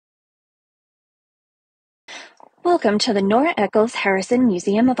Welcome to the Nora Eccles Harrison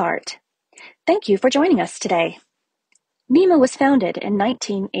Museum of Art. Thank you for joining us today. NEMA was founded in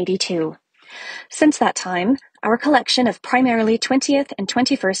 1982. Since that time, our collection of primarily 20th and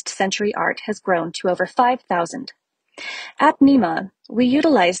 21st century art has grown to over 5,000. At NEMA, we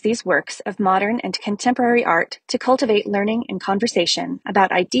utilize these works of modern and contemporary art to cultivate learning and conversation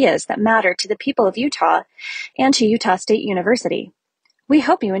about ideas that matter to the people of Utah and to Utah State University. We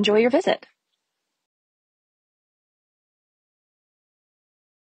hope you enjoy your visit.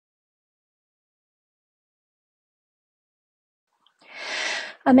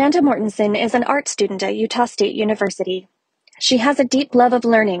 Amanda Mortensen is an art student at Utah State University. She has a deep love of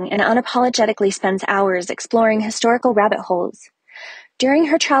learning and unapologetically spends hours exploring historical rabbit holes. During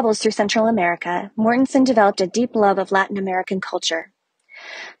her travels through Central America, Mortensen developed a deep love of Latin American culture.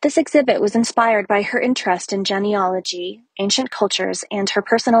 This exhibit was inspired by her interest in genealogy, ancient cultures, and her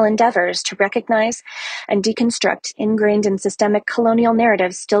personal endeavors to recognize and deconstruct ingrained and systemic colonial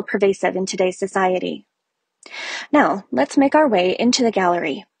narratives still pervasive in today's society. Now, let's make our way into the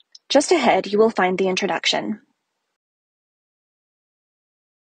gallery. Just ahead, you will find the introduction.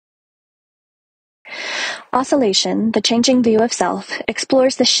 Oscillation, The Changing View of Self,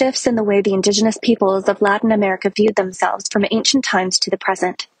 explores the shifts in the way the indigenous peoples of Latin America viewed themselves from ancient times to the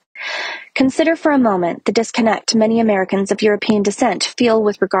present. Consider for a moment the disconnect many Americans of European descent feel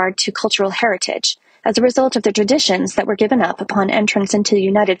with regard to cultural heritage as a result of the traditions that were given up upon entrance into the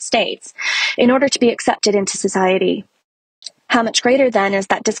United States in order to be accepted into society. How much greater, then, is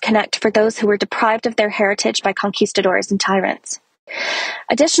that disconnect for those who were deprived of their heritage by conquistadors and tyrants?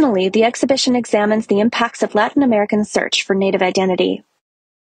 Additionally, the exhibition examines the impacts of Latin American search for native identity.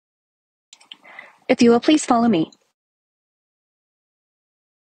 If you will please follow me.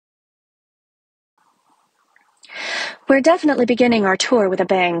 We're definitely beginning our tour with a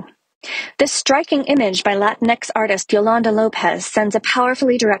bang. This striking image by Latinx artist Yolanda Lopez sends a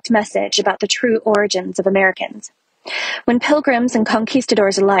powerfully direct message about the true origins of Americans. When pilgrims and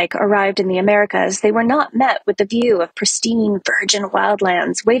conquistadors alike arrived in the Americas, they were not met with the view of pristine, virgin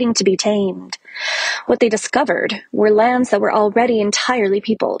wildlands waiting to be tamed. What they discovered were lands that were already entirely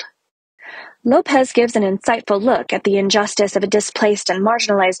peopled. Lopez gives an insightful look at the injustice of a displaced and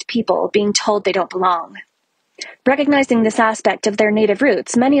marginalized people being told they don't belong. Recognizing this aspect of their native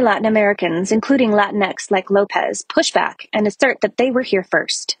roots, many Latin Americans, including Latinx like Lopez, push back and assert that they were here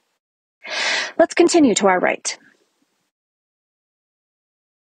first. Let's continue to our right.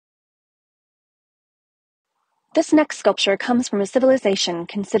 This next sculpture comes from a civilization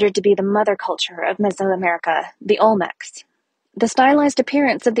considered to be the mother culture of Mesoamerica, the Olmecs. The stylized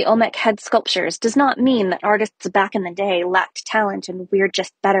appearance of the Olmec head sculptures does not mean that artists back in the day lacked talent and we're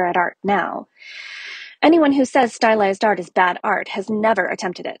just better at art now. Anyone who says stylized art is bad art has never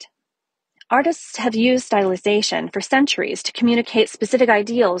attempted it. Artists have used stylization for centuries to communicate specific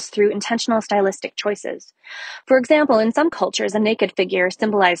ideals through intentional stylistic choices. For example, in some cultures, a naked figure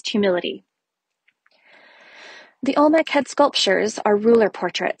symbolized humility. The Olmec head sculptures are ruler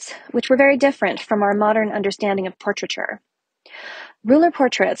portraits, which were very different from our modern understanding of portraiture. Ruler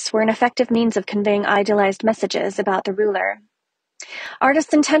portraits were an effective means of conveying idealized messages about the ruler.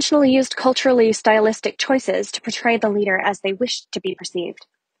 Artists intentionally used culturally stylistic choices to portray the leader as they wished to be perceived.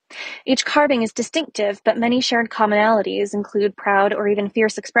 Each carving is distinctive, but many shared commonalities include proud or even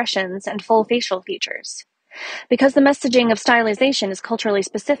fierce expressions and full facial features. Because the messaging of stylization is culturally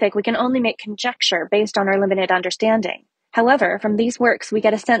specific, we can only make conjecture based on our limited understanding. However, from these works, we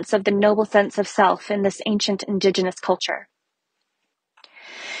get a sense of the noble sense of self in this ancient indigenous culture.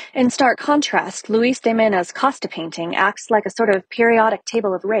 In stark contrast, Luis de Mena's Costa painting acts like a sort of periodic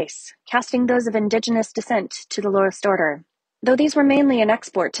table of race, casting those of indigenous descent to the lowest order. Though these were mainly an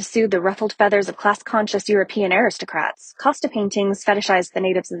export to soothe the ruffled feathers of class-conscious European aristocrats, Costa paintings fetishized the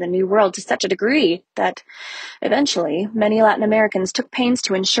natives of the New World to such a degree that, eventually, many Latin Americans took pains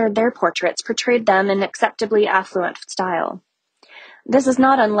to ensure their portraits portrayed them in acceptably affluent style. This is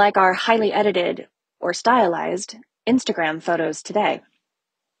not unlike our highly edited, or stylized, Instagram photos today.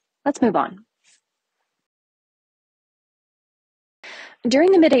 Let's move on.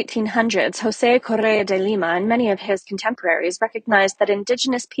 During the mid-1800s, José Correa de Lima and many of his contemporaries recognized that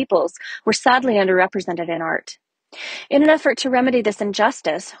indigenous peoples were sadly underrepresented in art. In an effort to remedy this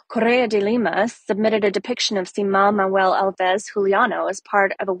injustice, Correa de Lima submitted a depiction of Simão Manuel Alves Juliano as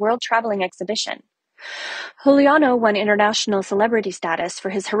part of a world-traveling exhibition. Juliano won international celebrity status for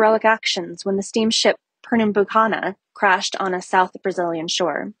his heroic actions when the steamship Pernambucana crashed on a South Brazilian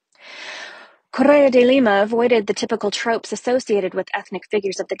shore. Correa de Lima avoided the typical tropes associated with ethnic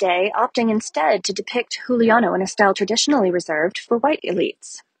figures of the day, opting instead to depict Juliano in a style traditionally reserved for white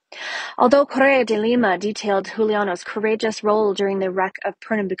elites. Although Correa de Lima detailed Juliano's courageous role during the wreck of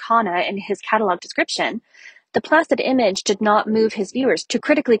Pernambucana in his catalog description, the placid image did not move his viewers to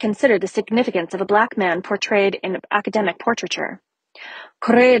critically consider the significance of a black man portrayed in academic portraiture.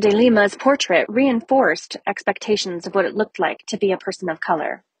 Correa de Lima's portrait reinforced expectations of what it looked like to be a person of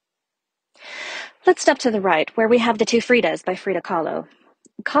color. Let's step to the right, where we have The Two Fridas by Frida Kahlo.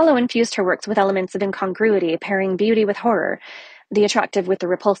 Kahlo infused her works with elements of incongruity, pairing beauty with horror, the attractive with the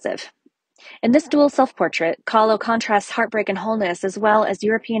repulsive. In this dual self-portrait, Kahlo contrasts heartbreak and wholeness as well as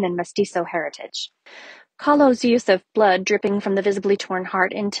European and mestizo heritage. Kahlo's use of blood dripping from the visibly torn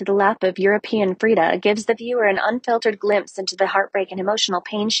heart into the lap of European Frida gives the viewer an unfiltered glimpse into the heartbreak and emotional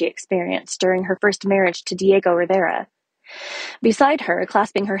pain she experienced during her first marriage to Diego Rivera. Beside her,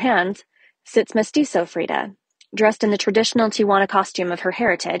 clasping her hands, sits mestizo Frida, dressed in the traditional Tijuana costume of her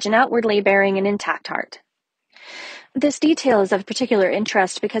heritage and outwardly bearing an intact heart. This detail is of particular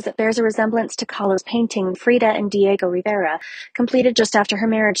interest because it bears a resemblance to Kahlo's painting Frida and Diego Rivera, completed just after her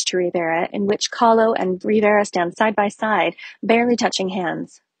marriage to Rivera, in which Kahlo and Rivera stand side by side, barely touching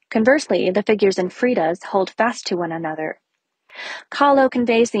hands. Conversely, the figures in Frida's hold fast to one another. Kahlo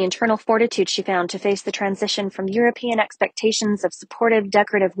conveys the internal fortitude she found to face the transition from European expectations of supportive,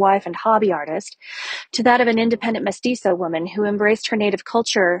 decorative wife and hobby artist to that of an independent mestizo woman who embraced her native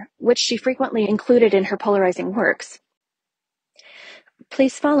culture, which she frequently included in her polarizing works.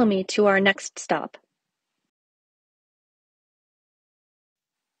 Please follow me to our next stop.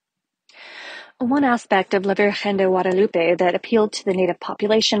 One aspect of La Virgen de Guadalupe that appealed to the native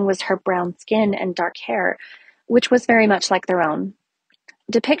population was her brown skin and dark hair, which was very much like their own.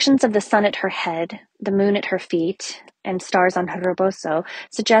 Depictions of the sun at her head, the moon at her feet, and stars on her rebozo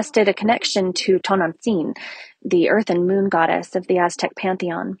suggested a connection to Tonantzin, the earth and moon goddess of the Aztec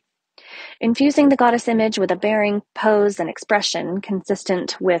pantheon. Infusing the goddess image with a bearing, pose, and expression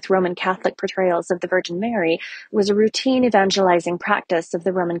consistent with Roman Catholic portrayals of the Virgin Mary was a routine evangelizing practice of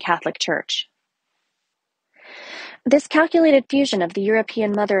the Roman Catholic Church. This calculated fusion of the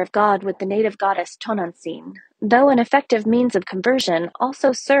European Mother of God with the native goddess Tonantzin, though an effective means of conversion,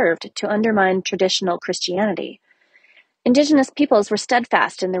 also served to undermine traditional Christianity. Indigenous peoples were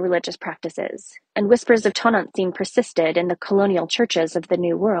steadfast in their religious practices, and whispers of Tonantzin persisted in the colonial churches of the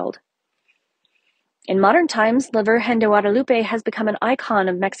New World. In modern times, La Virgen de Guadalupe has become an icon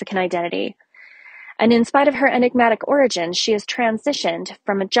of Mexican identity, and in spite of her enigmatic origin, she has transitioned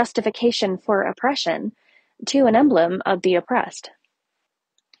from a justification for oppression to an emblem of the oppressed.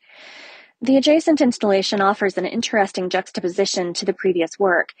 The adjacent installation offers an interesting juxtaposition to the previous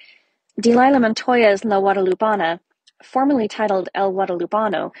work. Delilah Montoya's La Guadalupana, formerly titled El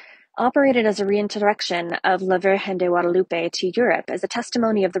Guadalupano, operated as a reintroduction of La Virgen de Guadalupe to Europe as a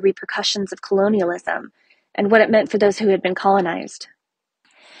testimony of the repercussions of colonialism and what it meant for those who had been colonized.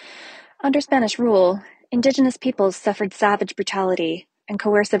 Under Spanish rule, indigenous peoples suffered savage brutality and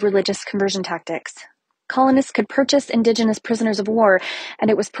coercive religious conversion tactics. Colonists could purchase indigenous prisoners of war, and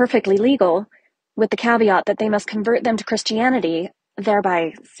it was perfectly legal, with the caveat that they must convert them to Christianity,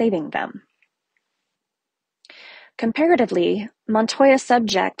 thereby saving them. Comparatively, Montoya's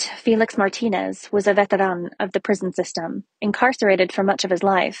subject, Felix Martinez, was a veteran of the prison system, incarcerated for much of his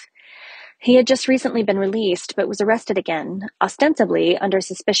life. He had just recently been released, but was arrested again, ostensibly under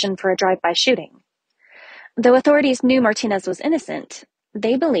suspicion for a drive-by shooting. Though authorities knew Martinez was innocent,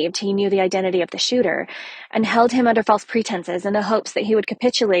 they believed he knew the identity of the shooter and held him under false pretenses in the hopes that he would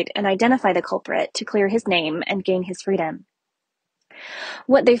capitulate and identify the culprit to clear his name and gain his freedom.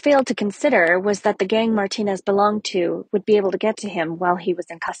 What they failed to consider was that the gang Martinez belonged to would be able to get to him while he was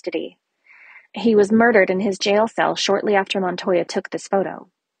in custody. He was murdered in his jail cell shortly after Montoya took this photo.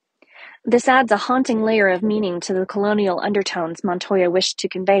 This adds a haunting layer of meaning to the colonial undertones Montoya wished to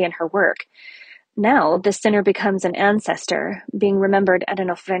convey in her work. Now, the sinner becomes an ancestor, being remembered at an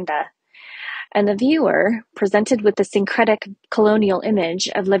ofrenda, and the viewer, presented with the syncretic colonial image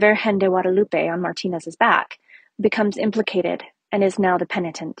of La Virgen de Guadalupe on Martinez's back, becomes implicated and is now the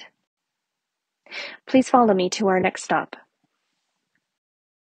penitent. Please follow me to our next stop.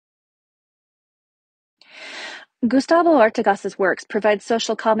 Gustavo Artigas's works provide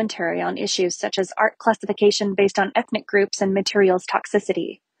social commentary on issues such as art classification based on ethnic groups and materials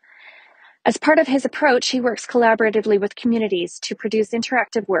toxicity. As part of his approach, he works collaboratively with communities to produce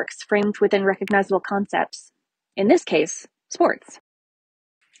interactive works framed within recognizable concepts. In this case, sports.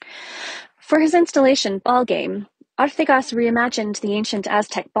 For his installation, Ball Game, Artigas reimagined the ancient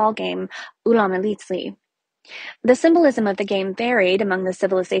Aztec ball game, Ulamilitli. The symbolism of the game varied among the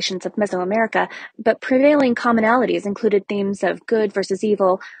civilizations of Mesoamerica, but prevailing commonalities included themes of good versus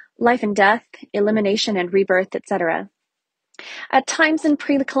evil, life and death, elimination and rebirth, etc. At times in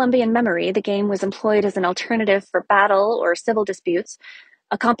pre-Columbian memory, the game was employed as an alternative for battle or civil disputes,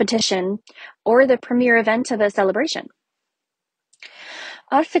 a competition, or the premier event of a celebration.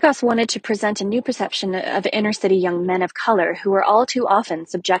 Artigas wanted to present a new perception of inner-city young men of color who were all too often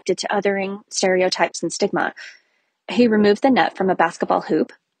subjected to othering, stereotypes, and stigma. He removed the net from a basketball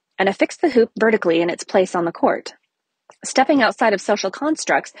hoop and affixed the hoop vertically in its place on the court. Stepping outside of social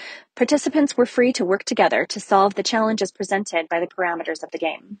constructs, participants were free to work together to solve the challenges presented by the parameters of the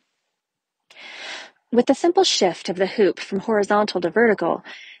game. With the simple shift of the hoop from horizontal to vertical,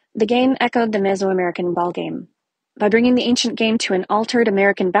 the game echoed the Mesoamerican ballgame. By bringing the ancient game to an altered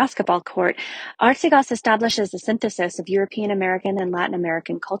American basketball court, Artigas establishes a synthesis of European American and Latin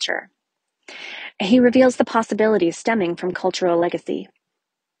American culture. He reveals the possibilities stemming from cultural legacy.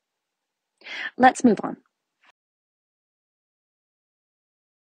 Let's move on.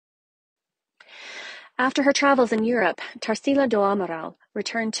 After her travels in Europe, Tarsila do Amaral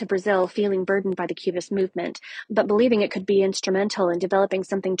returned to Brazil feeling burdened by the Cubist movement, but believing it could be instrumental in developing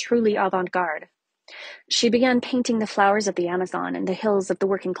something truly avant-garde. She began painting the flowers of the Amazon and the hills of the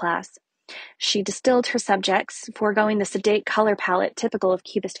working class. She distilled her subjects, foregoing the sedate color palette typical of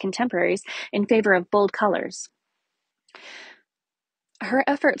Cubist contemporaries in favor of bold colors. Her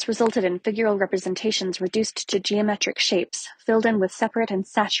efforts resulted in figural representations reduced to geometric shapes, filled in with separate and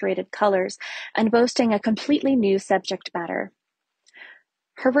saturated colors, and boasting a completely new subject matter.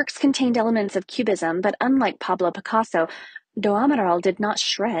 Her works contained elements of Cubism, but unlike Pablo Picasso, do Amaral did not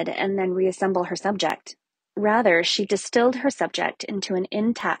shred and then reassemble her subject. Rather, she distilled her subject into an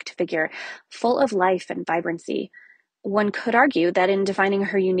intact figure, full of life and vibrancy. One could argue that in defining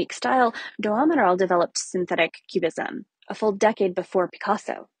her unique style, do Amaral developed synthetic Cubism, a full decade before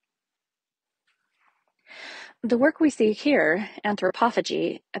Picasso. The work we see here,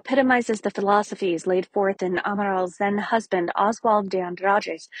 Anthropophagy, epitomizes the philosophies laid forth in Amaral's then husband Oswald de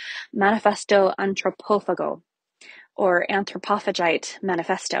Andrade's Manifesto Antropophago, or Anthropophagite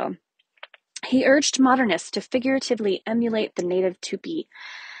Manifesto. He urged modernists to figuratively emulate the native Tupi.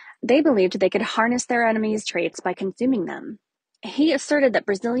 They believed they could harness their enemies' traits by consuming them. He asserted that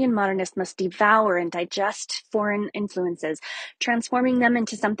Brazilian modernists must devour and digest foreign influences, transforming them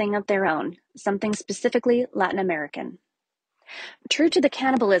into something of their own, something specifically Latin American. True to the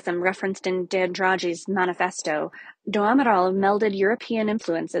cannibalism referenced in de Andrade's Manifesto, do Amaral melded European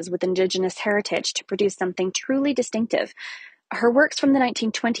influences with indigenous heritage to produce something truly distinctive. Her works from the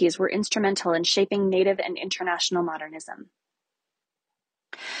 1920s were instrumental in shaping native and international modernism.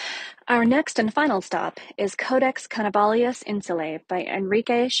 Our next and final stop is Codex Cannibalius Insulae by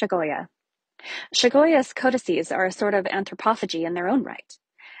Enrique Chagoya. Chagoya's codices are a sort of anthropophagy in their own right,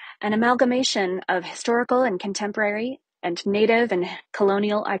 an amalgamation of historical and contemporary and native and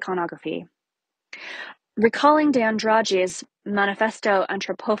colonial iconography. Recalling de Andrade's Manifesto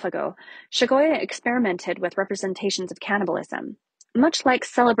Antropophago, Chagoya experimented with representations of cannibalism. Much like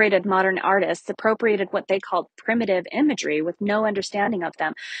celebrated modern artists appropriated what they called primitive imagery with no understanding of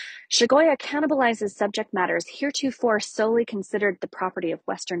them, Chagoya cannibalizes subject matters heretofore solely considered the property of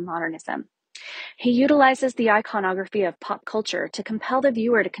Western modernism. He utilizes the iconography of pop culture to compel the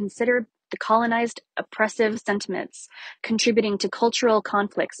viewer to consider the colonized, oppressive sentiments contributing to cultural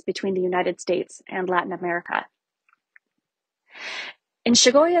conflicts between the United States and Latin America. In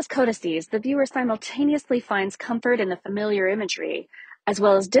Chagoya's codices, the viewer simultaneously finds comfort in the familiar imagery, as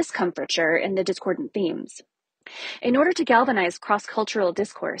well as discomfiture in the discordant themes. In order to galvanize cross-cultural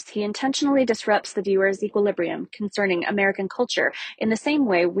discourse, he intentionally disrupts the viewer's equilibrium concerning American culture in the same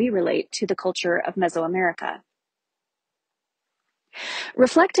way we relate to the culture of Mesoamerica.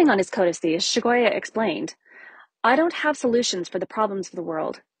 Reflecting on his codices, Chagoya explained, "I don't have solutions for the problems of the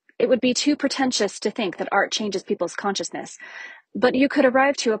world. It would be too pretentious to think that art changes people's consciousness. But you could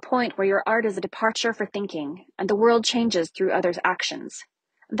arrive to a point where your art is a departure for thinking, and the world changes through others' actions.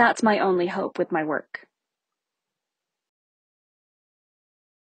 That's my only hope with my work."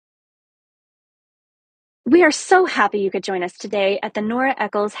 We are so happy you could join us today at the Nora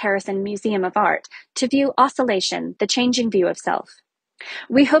Eccles Harrison Museum of Art to view Oscillation, the Changing View of Self.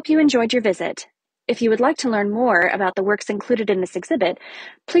 We hope you enjoyed your visit. If you would like to learn more about the works included in this exhibit,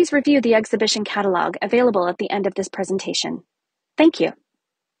 please review the exhibition catalog available at the end of this presentation. Thank you.